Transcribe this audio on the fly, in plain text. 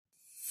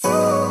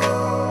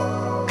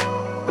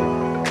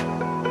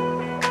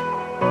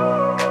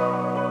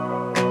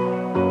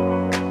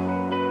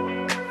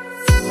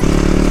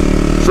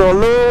So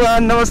hello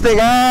and namaste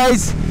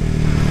guys,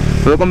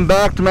 welcome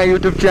back to my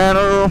YouTube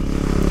channel.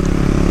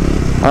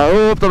 I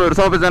hope तपाईहरु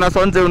सबैजना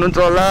सन्चै हुनुहुन्छ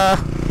होला।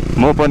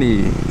 म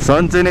पनि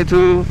सन्चै नै छु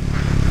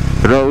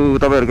र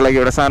तपाईहरुको लागि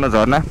एउटा सानो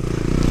झरना।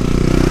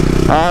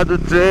 आज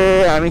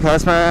चाहिँ हामी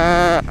खासमा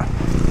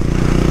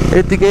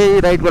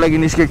यतिकै राइडको लागि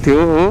निस्केको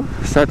थियो हो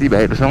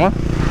साथीभाइहरुसँग,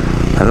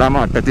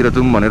 लमाहाट्टातिर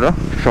जाउँ भनेर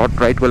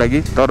सर्ट राइडको लागि।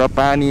 तर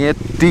पानी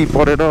यति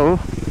परेर हो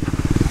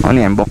अनि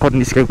हामी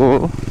भर्खर निस्केको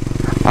हो।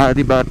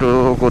 आधी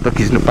बाटोको त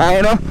खिच्नु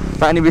पाएन,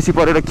 पानी बेसी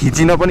परेर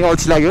खिचिन पनि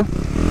अल्छी लाग्यो।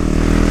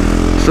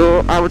 सो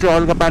अब चाहिँ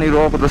हल्का पानी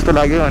रहेको जस्तो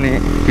लाग्यो अनि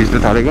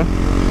खिच्नु थालेको।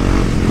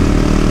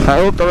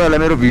 आई होप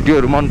तपाईहरुलाई मेरो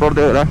भिडियोहरु मन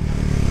पर्दै होला।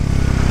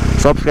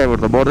 सब्स्क्राइबर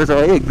त बढ्दैछ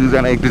है, एक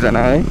दुईजना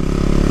है।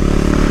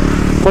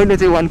 पहिले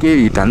चाहिँ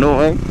 1K हिट हान्नु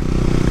है,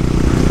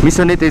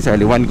 मिसन नै त्यही छ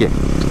अहिले 1K।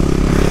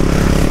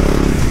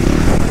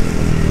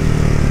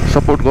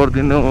 सपोर्ट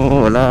गरिदिनु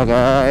होला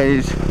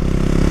गाइस।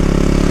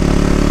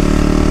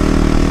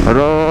 र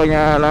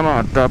यहाँ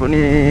लमाहाट्टा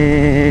पनि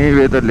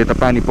वेदरले त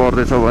पानी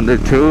पर्दैछ भन्दै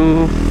थियो,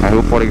 आई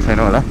होप परेको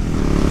छैन होला।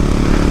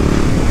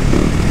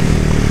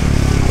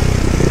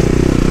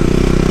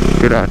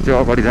 केटाहरु चाहिँ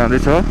अगाडि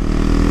जाँदैछ।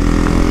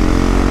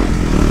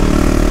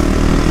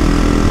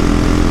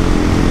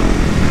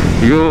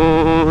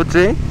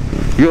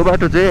 यो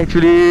बाटो चाहिँ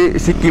एक्चुअली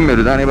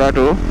सिक्किमहरु जाने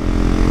बाटो हो,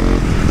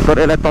 तर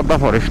यसलाई तक्दा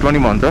फरेस्ट पनि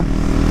भन्छ।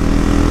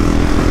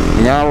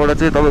 यहाँबाट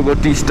चाहिँ तपाईको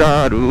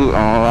टिस्टाहरु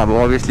अब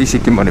अभियसली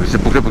सिक्किम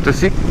भनेपछि पुग्छ।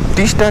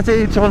 टिस्टा चाहिँ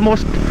it's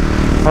almost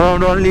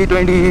around only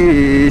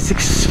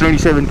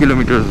 26-27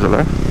 kilometres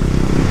होला।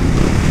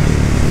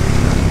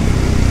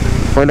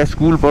 पहिला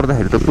स्कुल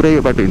पढ्दाखेरि त पुरै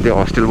यो बाटो हिँड्दै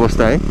हस्टेल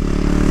बस्दा है,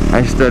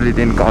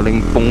 आइस्टरदेखि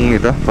कालिम्पोङ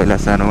यता पहिला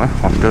सानोमा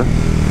हस्टेल।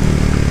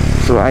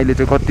 सो अहिले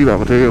चाहिँ कति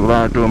भएको थियो यो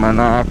बाटोमा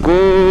नआएको।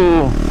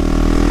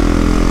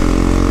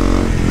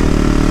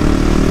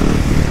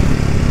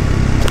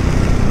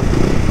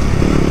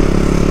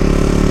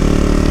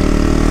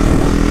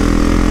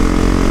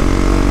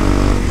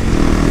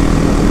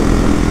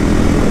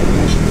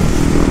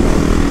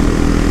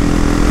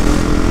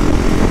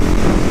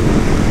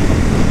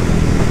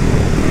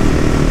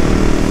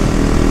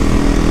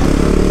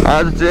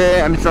 आज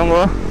चाहिँ हामीसँग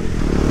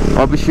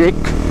अभिषेक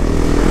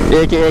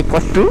एके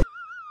कट्टु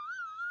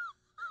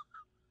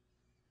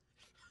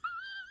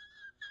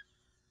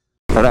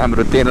र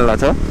हाम्रो तेनला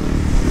छ।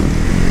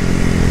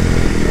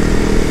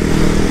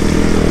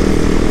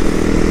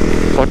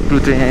 कट्टु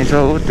चाहिँ यहीँ छ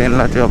हो,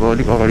 तेनला चाहिँ अब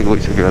अलिक अगाडि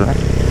गइसक्यो होला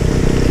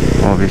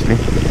अभियसली।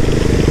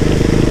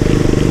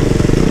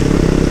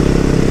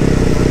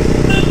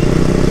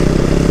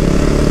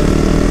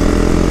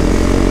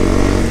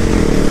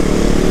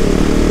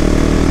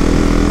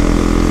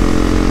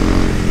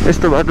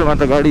 यस्तो बाटोमा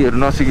त गाडीहरु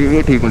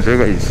नसिकेकै ठिक हुन्छ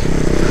गाइस।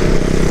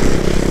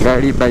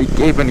 गाडी बाइक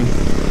केही पनि।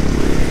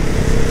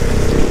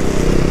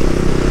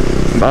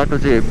 बाटो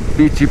चाहिँ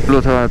हेभी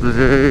चिप्लो छ आज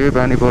चाहिँ,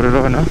 पानी परेर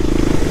हैन।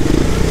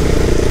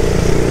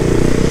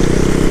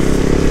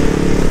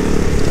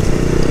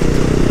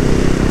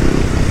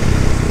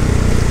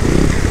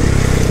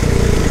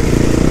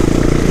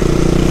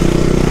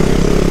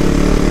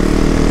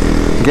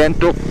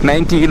 गान्तोक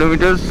 90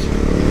 किलोमिटर्स।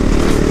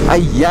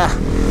 आइया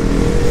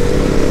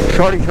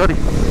सरी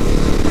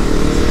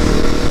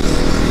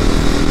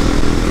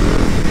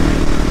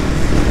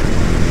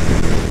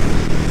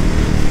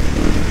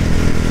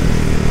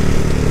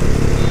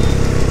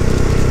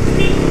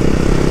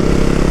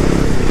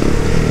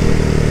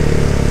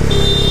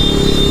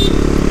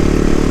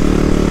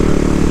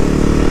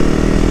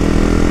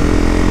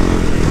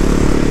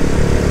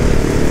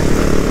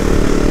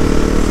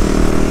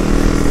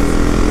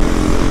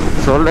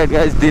राइट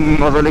गाइस। दिन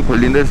मजाले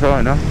खोलिँदैछ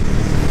हैन। आई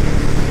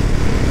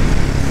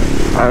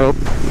होप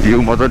भ्यू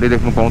मजाले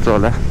देख्नु पाउँछ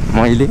होला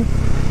मैले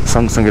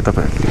सँगसँगै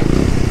तपाईहरुले।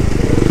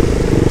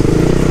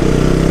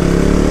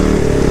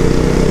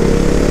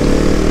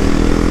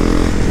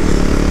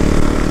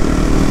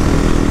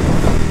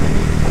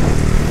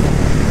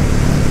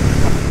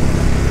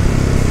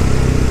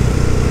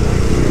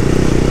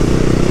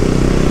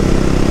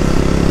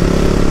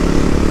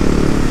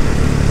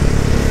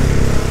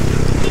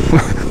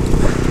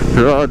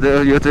 र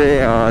यो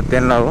चाहिँ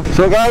तेनला हो।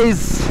 सो गाइस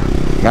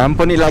घाम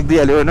पनि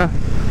लाग्दिहाल्यो हैन।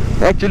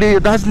 एक्चुअली यो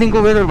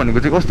दार्जिलिङको वेदर भनेको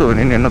चाहिँ कस्तो हो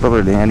नि हैन,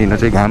 तपाईहरुले यहाँनिर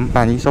चाहिँ घाम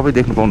पानी सबै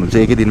देख्नु पाउनुहुन्छ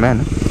एकै दिनमा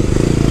हैन।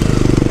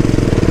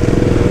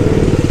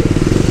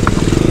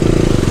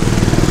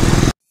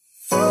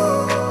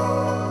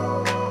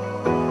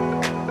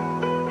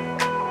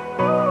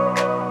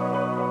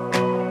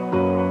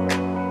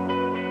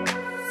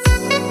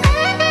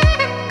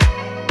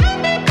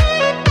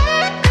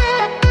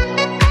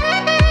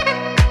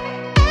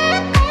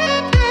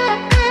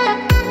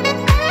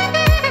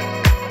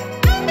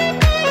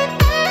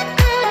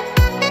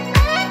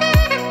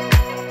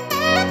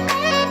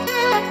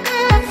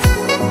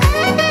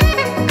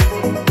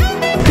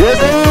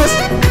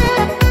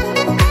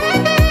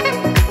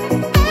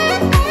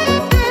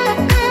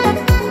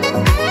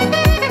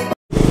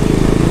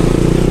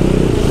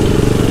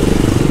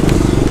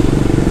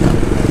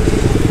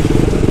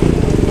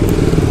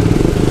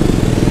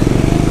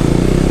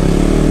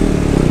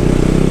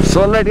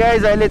 अलराइट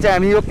गाइज अहिले चाहिँ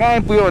हामी यो कहाँ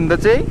पुग्यो भन्दा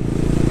चाहिँ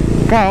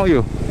कहाँ हो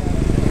यो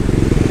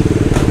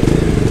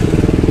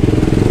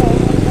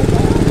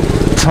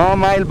 6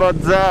 माइल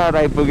बजार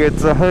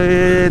आइपुगेछ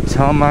है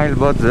 6 माइल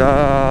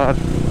बजार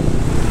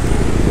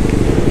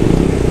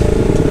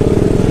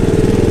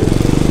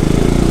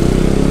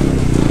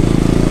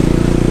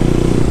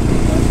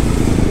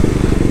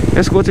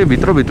यसको चाहिँ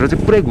भित्र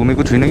चाहिँ पुरै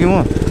घुमेको छुइनँ कि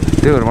म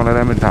त्यही भएर मलाई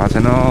राम्ररी थाहा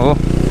छैन हो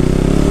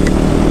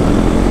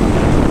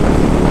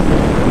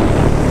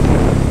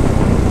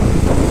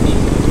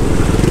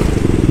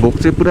भोक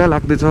चाहिँ पुरा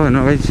लाग्दैछ होइन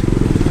गाइज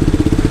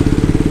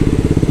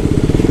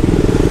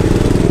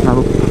अब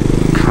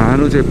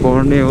खानु चाहिँ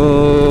पर्ने हो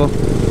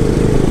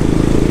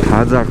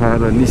खाजा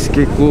खाएर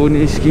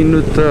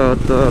निस्किनु त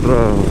तर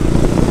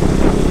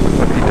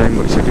कति टाइम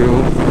भइसक्यो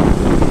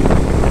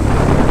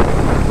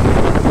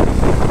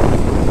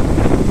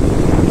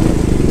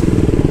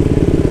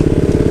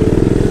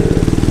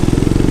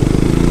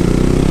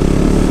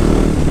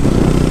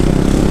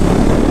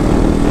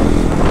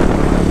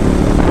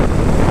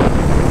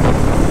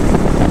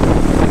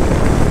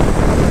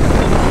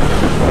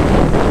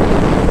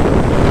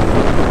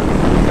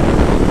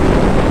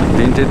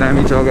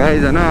दामी छ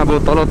गाइज हैन अब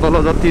तल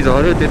जति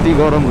झऱ्यो त्यति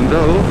गरम हुन्छ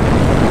हो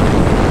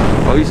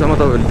अहिलेसम्म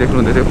तपाईहरुले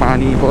देख्नुहुँदै थियो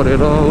पानी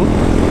परेर हो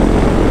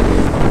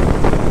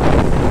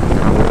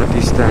अब त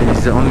टिस्टा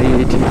इज ओन्ली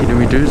 18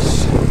 किलोमिटर्स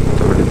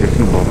तपाईहरुले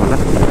देख्नुभयो होला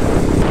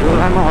यो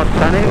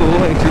लामाहट्टा नै हो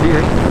एक्चुअली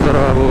है तर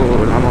अब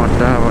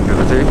लामाहट्टा भनेर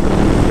चाहिँ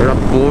एउटा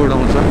बोर्ड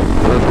आउँछ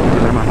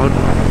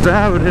लामाहट्टा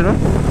भनेर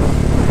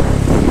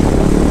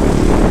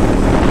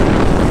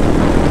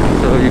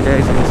so you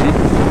guys can C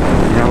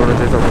यहाँबाट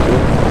चाहिँ तपाईको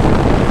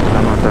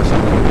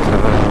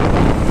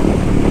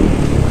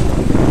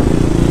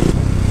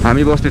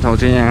हामी बस्ने ठाउँ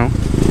चाहिँ यहाँ हो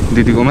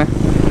दिदीकोमा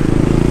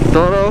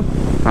तर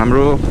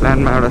हाम्रो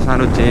प्लानमा एउटा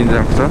सानो चेन्ज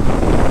आएको छ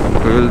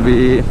we will be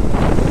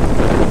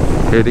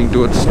heading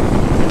towards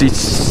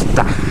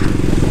Teesta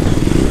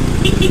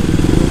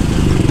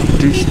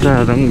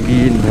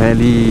रङ्गीन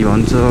भ्याली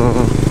भन्छ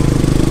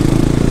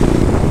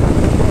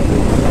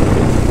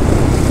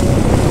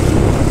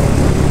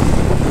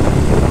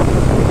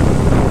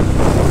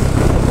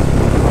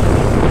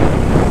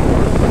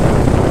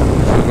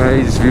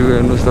भ्यू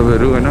हेर्नुहोस्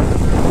तपाईहरु हैन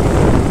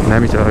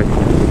दामी छ है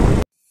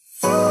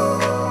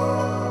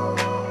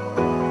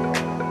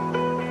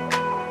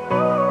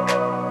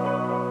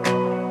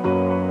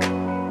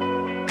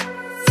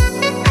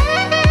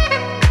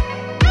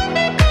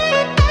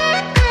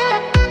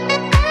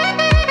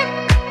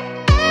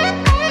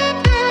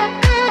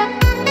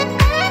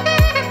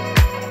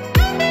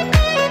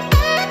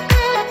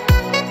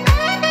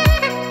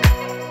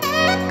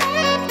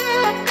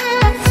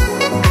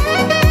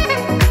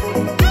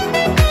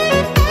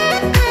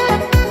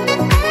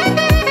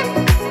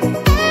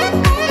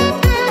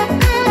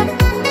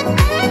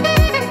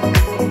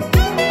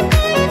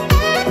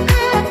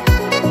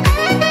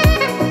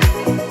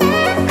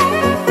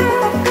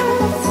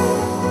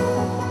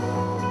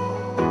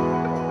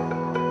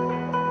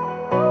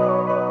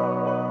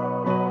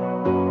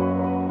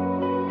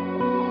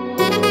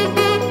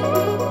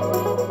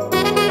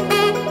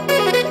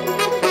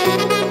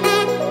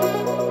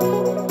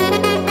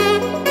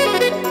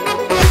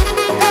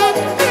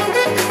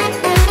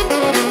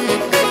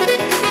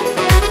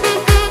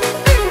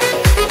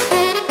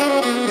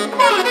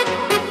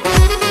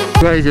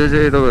गाइज यो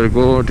चाहिँ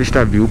तपाईहरुको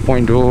टिस्टा भ्यू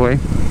पोइन्ट हो है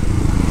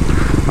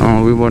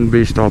वी वन्ट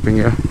बी स्टपिङ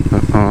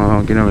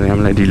किनभने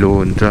हामीलाई ढिलो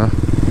हुन्छ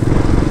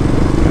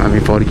हामी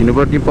फर्किनु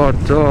पनि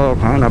पर्छ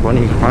खाना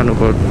पनि खानु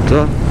पर्छ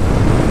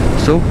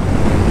so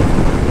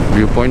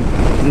view point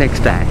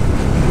next time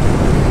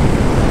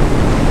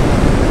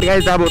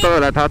guys अब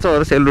तपाईहरुलाई थाहा छ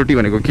सेलरोटी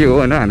भनेको के हो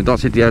हैन हामी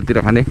दसैँ तिहारतिर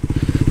खाने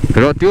र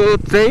त्यो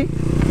चाहिँ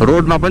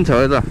रोडमा पनि छ है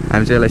त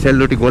हामी चाहिँ यसलाई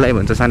सेलरोटी गोलाइ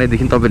भन्छ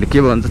सानैदेखि तपाईले के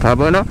भन्छ थाहा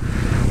भएन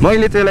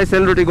मैले चाहिँ यसलाई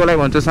सेलरोटी गोलाइ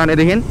भन्छु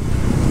सानैदेखि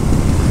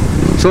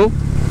सो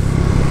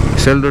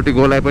सेलरोटी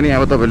गोलाइ पनि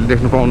अब तपाईले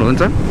देख्न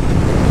पाउनुहुन्छ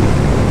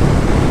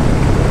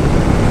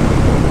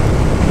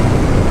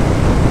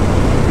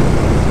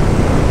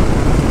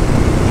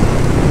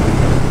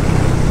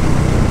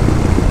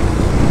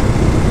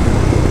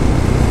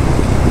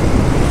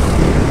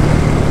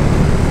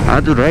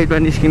आज राइडमा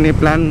निस्किने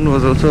plan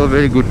was also a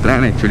very good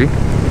plan actually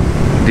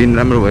दिन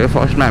राम्रो भयो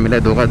फर्स्टमा हामीलाई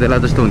धोका देला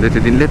जस्तो हुँदै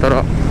थियो दिनले तर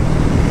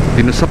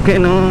दिनु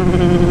सकेन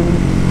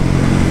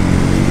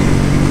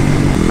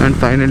and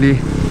finally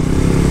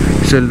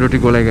sel roti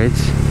गोलाइ guys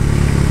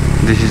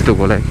this is the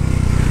गोलाइ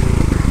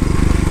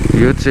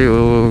यो चाहिँ हो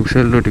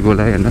सेलरोटी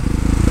गोलाइ हैन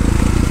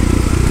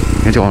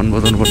यहाँ चाहिँ हर्न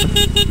बजाउनु पर्छ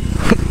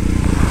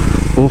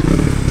ओह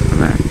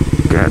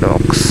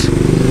क्याडक्स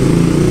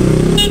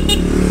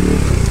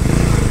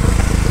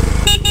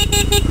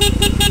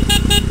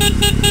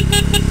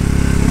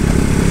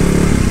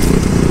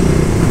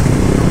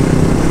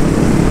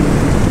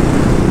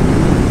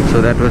So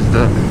that was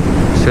the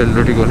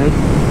सेलरोटी गोलाइ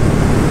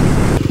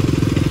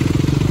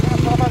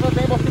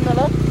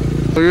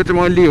यो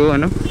चाहिँ मैले हो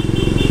हैन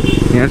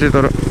यहाँ चाहिँ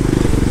तर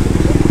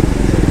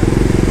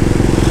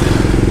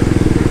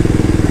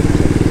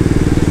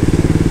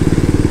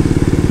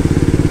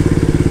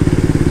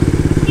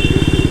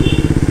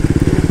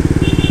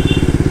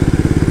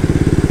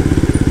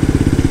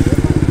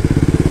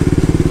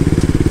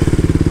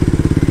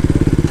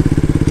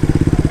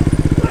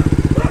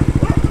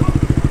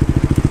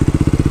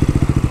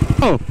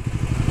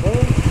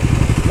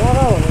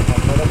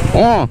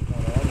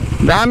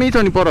दामी छ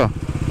नि पर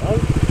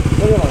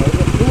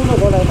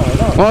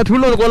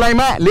ठुलो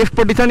गोलाइमा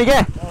लेफ्टपट्टि छ नि क्या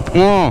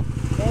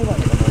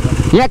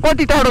यहाँ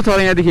कति टाढो छ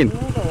र यहाँदेखि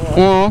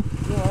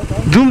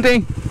जाउँ त्यही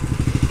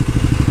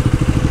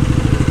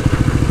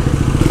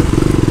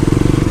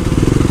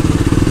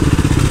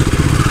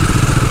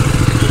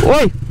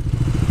ओइ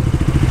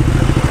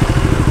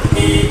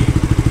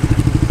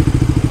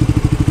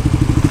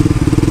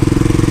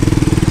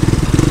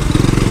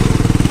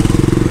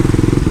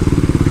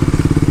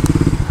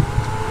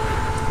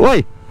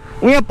ओइ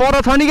उहाँ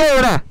पर छ नि क्या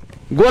एउटा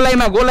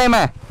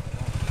गोलाइमा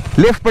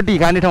लेफ्टपट्टि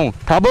खाने ठाउँ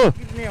थाहा भयो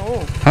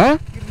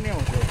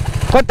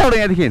कति टाढो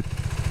यहाँदेखि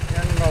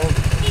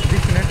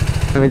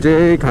हामी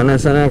चाहिँ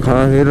खानासाना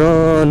खाएर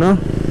न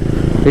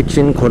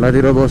एकछिन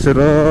खोलातिर बसेर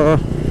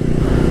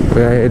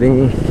heading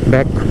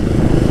back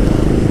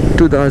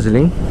to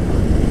Darjeeling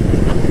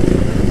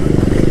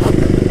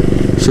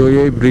so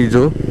यही ब्रिज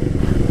हो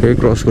यही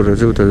क्रस गरेर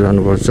चाहिँ उता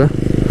जानुपर्छ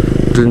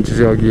जुन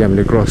चाहिँ अघि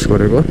हामीले क्रस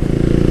गरेको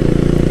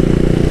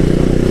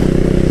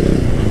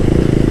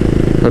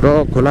र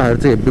खोलाहरू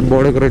चाहिँ हेब्बी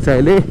बढेको रहेछ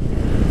अहिले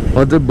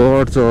अझै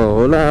बढ्छ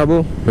होला अब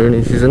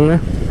रेनी सिजनमा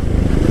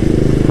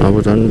अब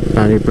झन्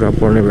पानी पुरा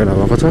पर्ने बेला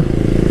भएको छ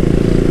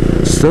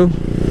सो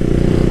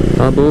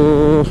अब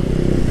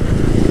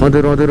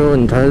अँधेरो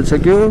हुन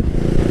थालिसक्यो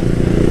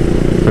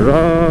र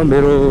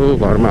मेरो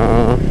घरमा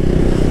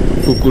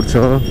कुकुर छ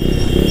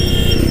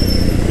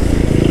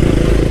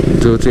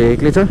जो चाहिँ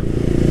एक्लै छ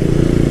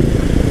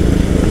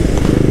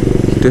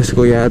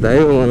त्यसको याद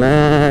आयो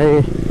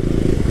मलाई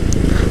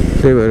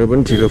त्यही भएर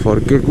पनि छिटो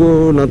फर्केको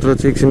नत्र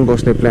चाहिँ एकछिन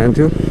बस्ने प्लान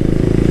थियो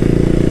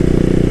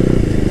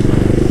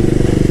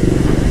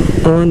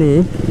अनि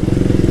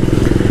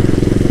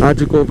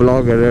आजको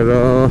भ्लग हेरेर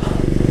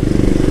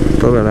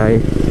तपाईहरुलाई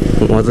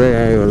मजै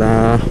आयो होला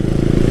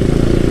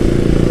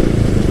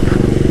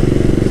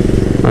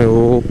आई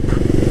होप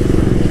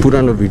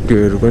पुरानो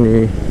भिडियोहरू पनि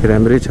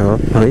राम्रै छ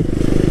है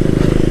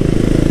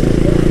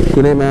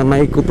कुनैमा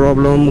माइकको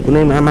प्रब्लम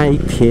कुनैमा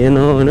माइक थिएन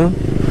हैन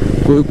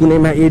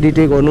कुनैमा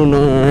एडिटै गर्नु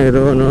नआएर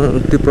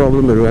त्यो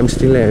प्रब्लमहरू आइम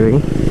स्टिल ह्याभिङ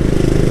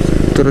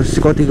तर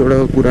कतिवटा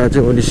कुरा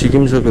चाहिँ मैले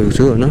सिकिसकेको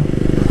छु हैन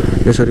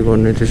यसरी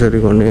गर्ने त्यसरी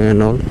गर्ने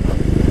एन्ड अल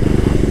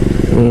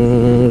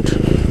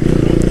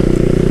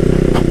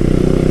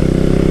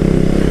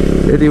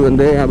यति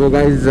भन्दै अब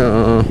गाइज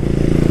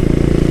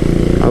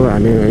अब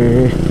हामी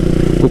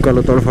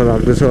उकालोतर्फ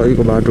लाग्दैछ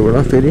अहिलेको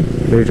बाटोबाट फेरि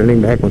रिटर्निङ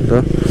ब्याक हुन्छ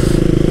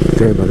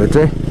त्यही भएर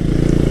चाहिँ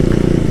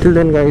टिल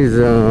देन गाइज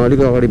अलिक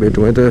अगाडि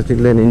भेटौँ है त till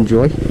then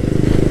enjoy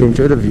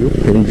the view,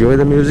 enjoy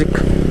the music.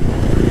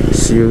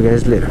 See you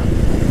guys later.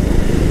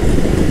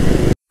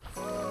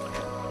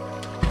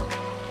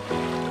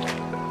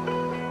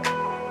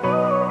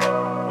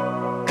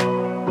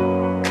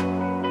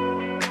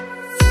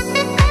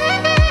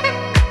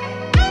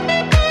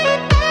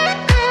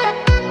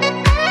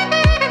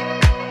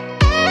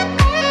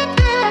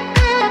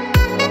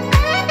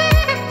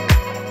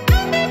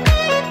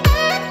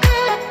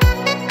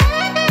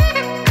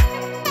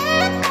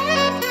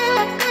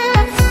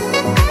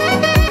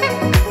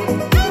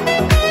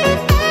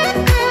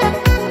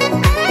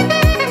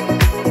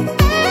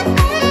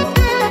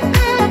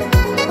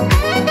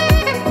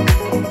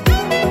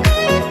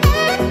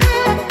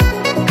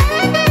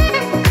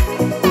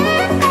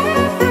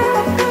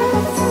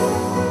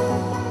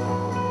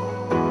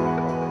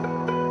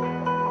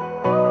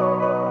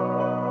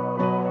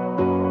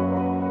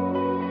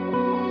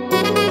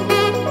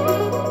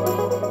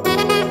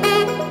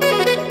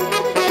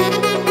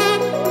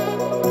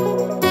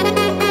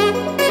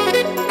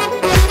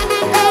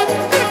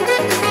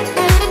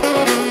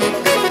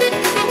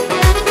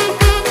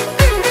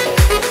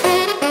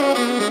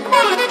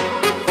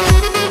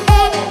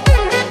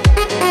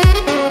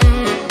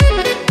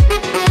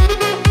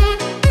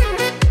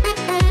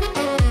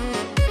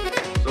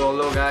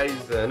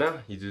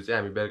 हिजो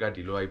चाहिँ हामी बेलुका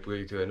ढिलो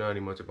आइपुगेको थियो हैन अनि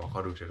म चाहिँ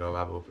भर्खर उठेर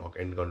अब भ्लग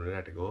एन्ड गर्नु नै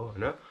आँटेको हो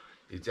हैन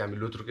हिजो चाहिँ हामी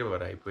लुत्रुकै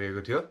भएर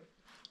आइपुगेको थियो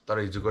तर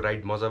हिजोको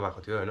राइड मजा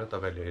भएको थियो हैन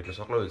तपाईहरुले हेर्न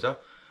सक्नुहुन्छ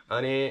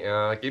अनि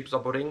कीप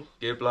सपोर्टिङ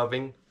कीप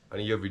लभिङ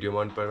अनि यो भिडियो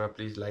मन परेमा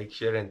please like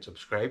share and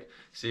subscribe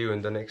C you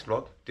in the next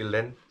vlog till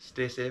then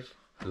stay safe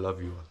love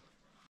you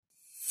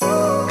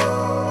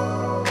all